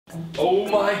Oh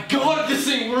my god, if this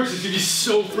thing works, it's gonna be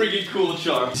so freaking cool,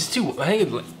 Char. This is too, I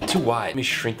think it's too wide. Let me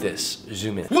shrink this,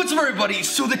 zoom in. What's up, everybody?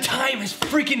 So the time has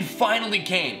freaking finally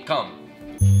came. Come.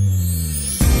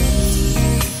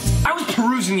 I was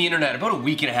perusing the internet about a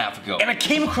week and a half ago, and I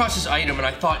came across this item and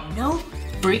I thought, no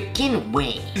freaking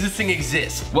way does this thing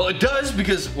exist. Well, it does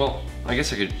because, well, I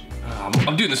guess I could,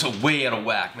 I'm doing this way out of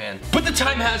whack, man. But the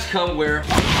time has come where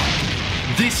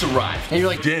this arrived. And you're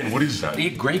like, Dan, what is that?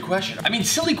 Great question. I mean,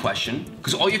 silly question,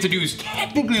 because all you have to do is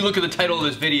technically look at the title of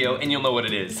this video and you'll know what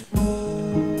it is.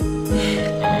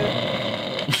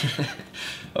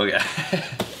 Okay.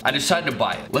 I decided to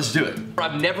buy it. Let's do it.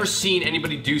 I've never seen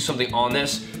anybody do something on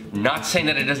this. Not saying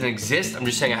that it doesn't exist, I'm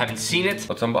just saying I haven't seen it.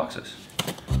 Let's unbox this.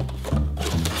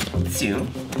 Two.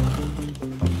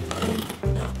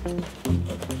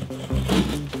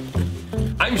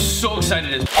 I'm so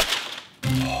excited.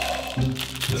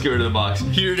 Let's get rid of the box.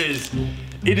 Here it is.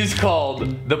 It is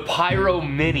called the Pyro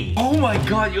Mini. Oh my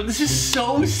god, yo, this is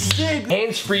so sick.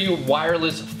 Hands-free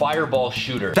wireless fireball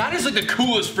shooter. That is like the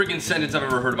coolest freaking sentence I've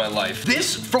ever heard in my life.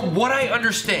 This, from what I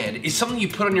understand, is something you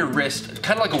put on your wrist,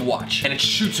 kind of like a watch, and it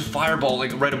shoots a fireball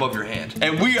like right above your hand.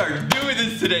 And we are doing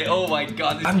this today. Oh my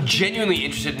god. I'm genuinely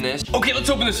interested in this. Okay, let's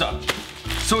open this up.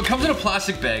 So it comes in a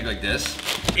plastic bag like this.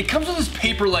 It comes with this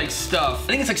paper-like stuff. I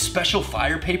think it's like special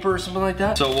fire paper or something like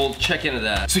that. So we'll check into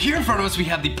that. So here in front of us, we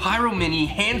have the Pyro Mini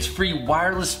hands-free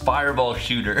wireless fireball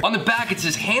shooter. On the back, it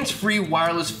says hands-free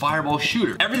wireless fireball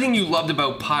shooter. Everything you loved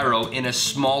about Pyro in a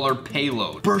smaller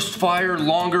payload. Burst fire,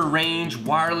 longer range,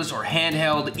 wireless or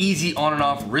handheld, easy on and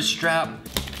off wrist strap.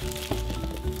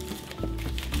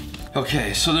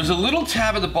 Okay, so there's a little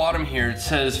tab at the bottom here. It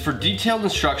says, for detailed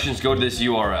instructions, go to this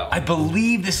URL. I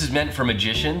believe this is meant for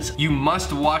magicians. You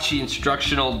must watch the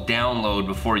instructional download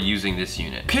before using this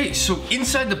unit. Okay, so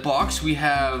inside the box, we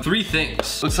have three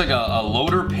things. Looks like a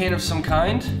loader pin of some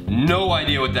kind. No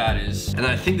idea what that is. And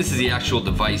I think this is the actual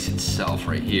device itself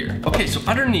right here. Okay, so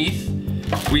underneath,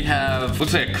 we have,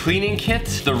 looks like a cleaning kit,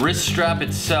 the wrist strap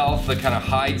itself that kind of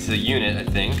hides the unit,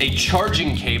 I think, a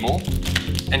charging cable,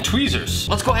 and tweezers.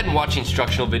 Let's go ahead and watch the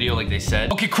instructional video like they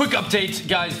said. Okay, quick update,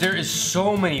 guys. There is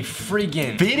so many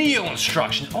friggin' video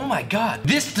instructions. Oh my god.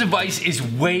 This device is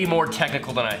way more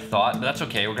technical than I thought, but that's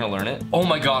okay, we're gonna learn it. Oh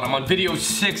my god, I'm on video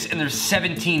 6 and there's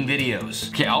 17 videos.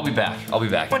 Okay, I'll be back, What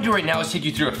I'm gonna do right now is take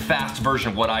you through a fast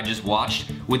version of what I just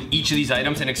watched with each of these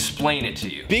items and explain it to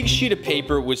you. Big sheet of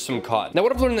paper with some cotton. Now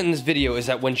what I've learned in this video is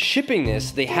that when shipping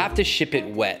this, they have to ship it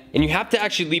wet. And you have to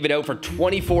actually leave it out for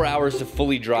 24 hours to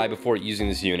fully dry before using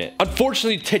this unit.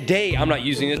 Unfortunately, today I'm not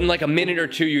using it. In like a minute or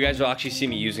two, you guys will actually see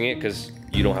me using it because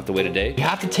you don't have to wait a day. You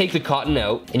have to take the cotton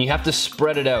out and you have to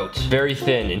spread it out very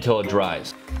thin until it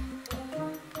dries.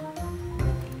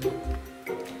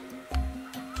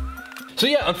 So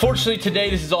yeah, unfortunately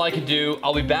today this is all I can do.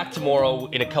 I'll be back tomorrow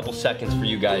in a couple seconds for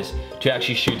you guys to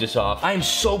actually shoot this off. I am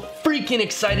so freaking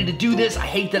excited to do this. I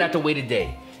hate that I have to wait a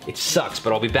day. It sucks,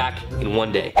 but I'll be back in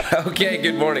one day. Okay,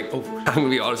 good morning. Oh, I'm gonna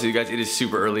be honest with you guys, it is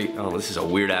super early. Oh, this is a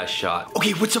weird ass shot.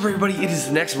 Okay, what's up everybody? It is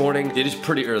the next morning. It is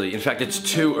pretty early. In fact, it's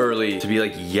too early to be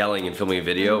like yelling and filming a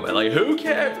video, but like, who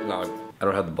cares? No, I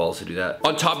don't have the balls to do that.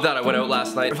 On top of that, I went out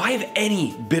last night. If I have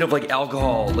any bit of like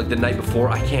alcohol like the night before,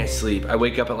 I can't sleep. I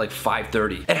wake up at like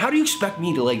 5:30. And how do you expect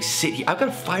me to like sit here? I've got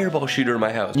a fireball shooter in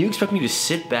my house. You expect me to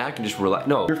sit back and just relax?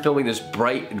 No, you're filming this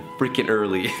bright and freaking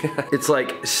early. It's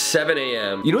like 7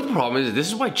 a.m. You know what the problem is? This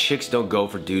is why chicks don't go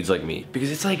for dudes like me.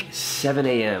 Because it's like 7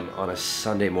 a.m. on a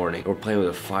Sunday morning. We're playing with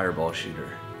a fireball shooter.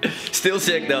 Still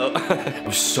sick though.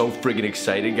 I'm so freaking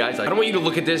excited, guys. I don't want you to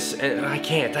look at this and I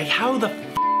can't. Like, how the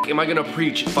am I gonna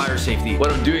preach fire safety when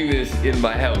I'm doing this in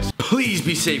my house? Please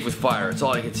be safe with fire, that's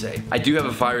all I can say. I do have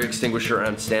a fire extinguisher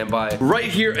on standby right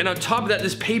here, and on top of that,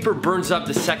 this paper burns up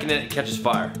the second that it catches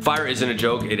fire. Fire isn't a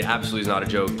joke, it absolutely is not a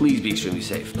joke. Please be extremely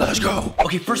safe. Let's go.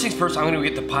 Okay, first things first, I'm gonna go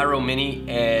get the Pyro Mini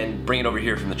and bring it over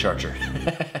here from the charger.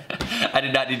 I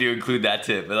did not need to include that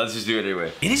tip, but let's just do it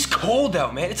anyway. It is cold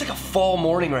out, man. It's like a fall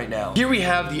morning right now. Here we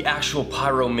have the actual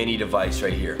Pyro Mini device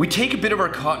right here. We take a bit of our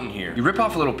cotton here, you rip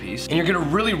off a little piece, and you're gonna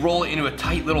really roll it into a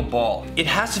tight little ball. It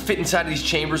has to fit inside of these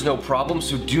chambers, no problem,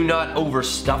 so do not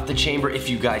overstuff the chamber if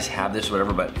you guys have this or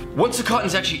whatever, but once the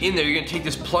cotton's actually in there, you're gonna take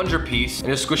this plunger piece and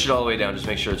just squish it all the way down, just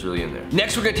make sure it's really in there.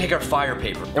 Next, we're gonna take our fire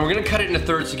paper, and we're gonna cut it into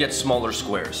thirds to get smaller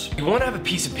squares. You wanna have a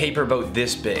piece of paper about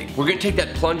this big. We're gonna take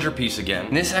that plunger piece again,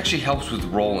 and this actually helps with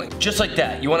rolling. Just like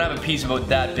that, you wanna have a piece about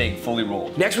that big, fully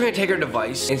rolled. Next, we're gonna take our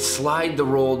device and slide the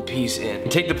rolled piece in.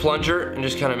 And take the plunger and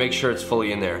just kinda make sure it's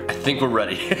fully in there. I think we're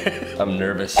ready. I'm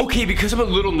nervous. Okay, because I'm a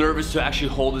little nervous to actually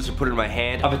hold this and put it in my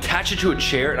hand, I've attached it to a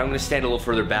chair and I'm gonna stand a little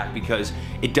further back because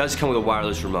it does come with a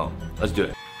wireless remote. Let's do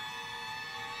it.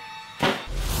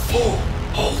 Oh,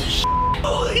 holy shit.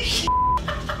 Holy shit.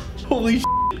 Holy shit.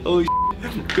 Holy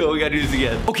shit. Go, we gotta do this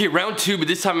again. Okay, round 2, but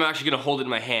this time I'm actually gonna hold it in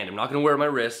my hand. I'm not gonna wear it on my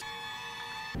wrist.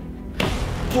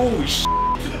 Holy shit.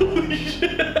 Holy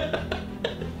shit.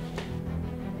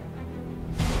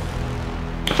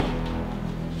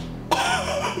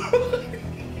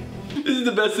 This is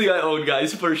the best thing I own,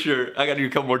 guys, for sure. I gotta do a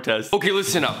couple more tests. Okay,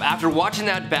 listen up. After watching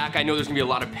that back, I know there's gonna be a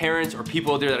lot of parents or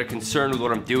people out there that are concerned with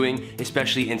what I'm doing,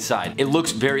 especially inside. It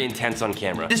looks very intense on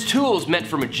camera. This tool is meant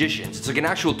for magicians. It's like an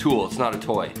actual tool, it's not a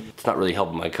toy. It's not really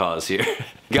helping my cause here.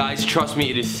 Guys, trust me,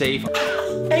 it is safe.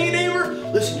 Hey neighbor,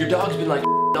 listen, your dog's been like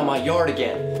on my yard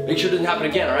again. Make sure it doesn't happen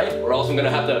again, all right? Or else I'm gonna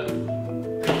have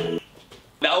to.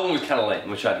 That one was kind of lame. I'm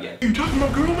gonna try it again. You talking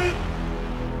about girl, man?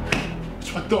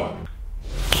 That's what I thought.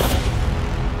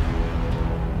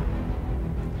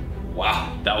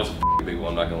 Wow, that was a big one,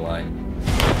 I'm not gonna lie.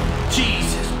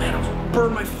 Jesus, man, I was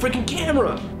burning my freaking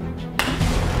camera.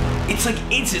 It's like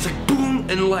instant, it's like boom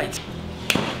and lights.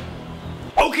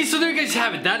 Okay, so there you guys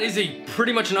have it. That is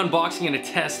pretty much an unboxing and a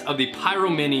test of the Pyro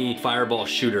Mini Fireball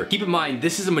Shooter. Keep in mind,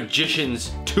 this is a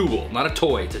magician's tool, not a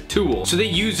toy, it's a tool. So they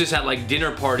use this at like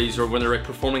dinner parties or when they're like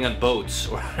performing on boats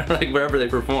or like wherever they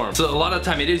perform. So a lot of the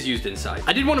time it is used inside.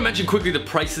 I did want to mention quickly the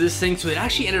price of this thing. So it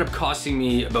actually ended up costing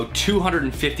me about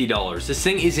 $250. This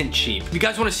thing isn't cheap. If you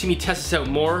guys want to see me test this out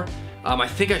more, I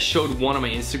think I showed one on my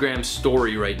Instagram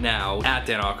story right now, at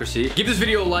Danocracy. Give this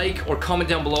video a like or comment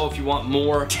down below if you want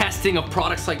more testing of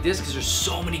products like this, because there's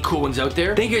so many cool ones out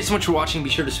there. Thank you guys so much for watching. Be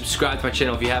sure to subscribe to my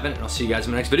channel if you haven't, and I'll see you guys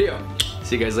in my next video.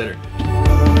 See you guys later.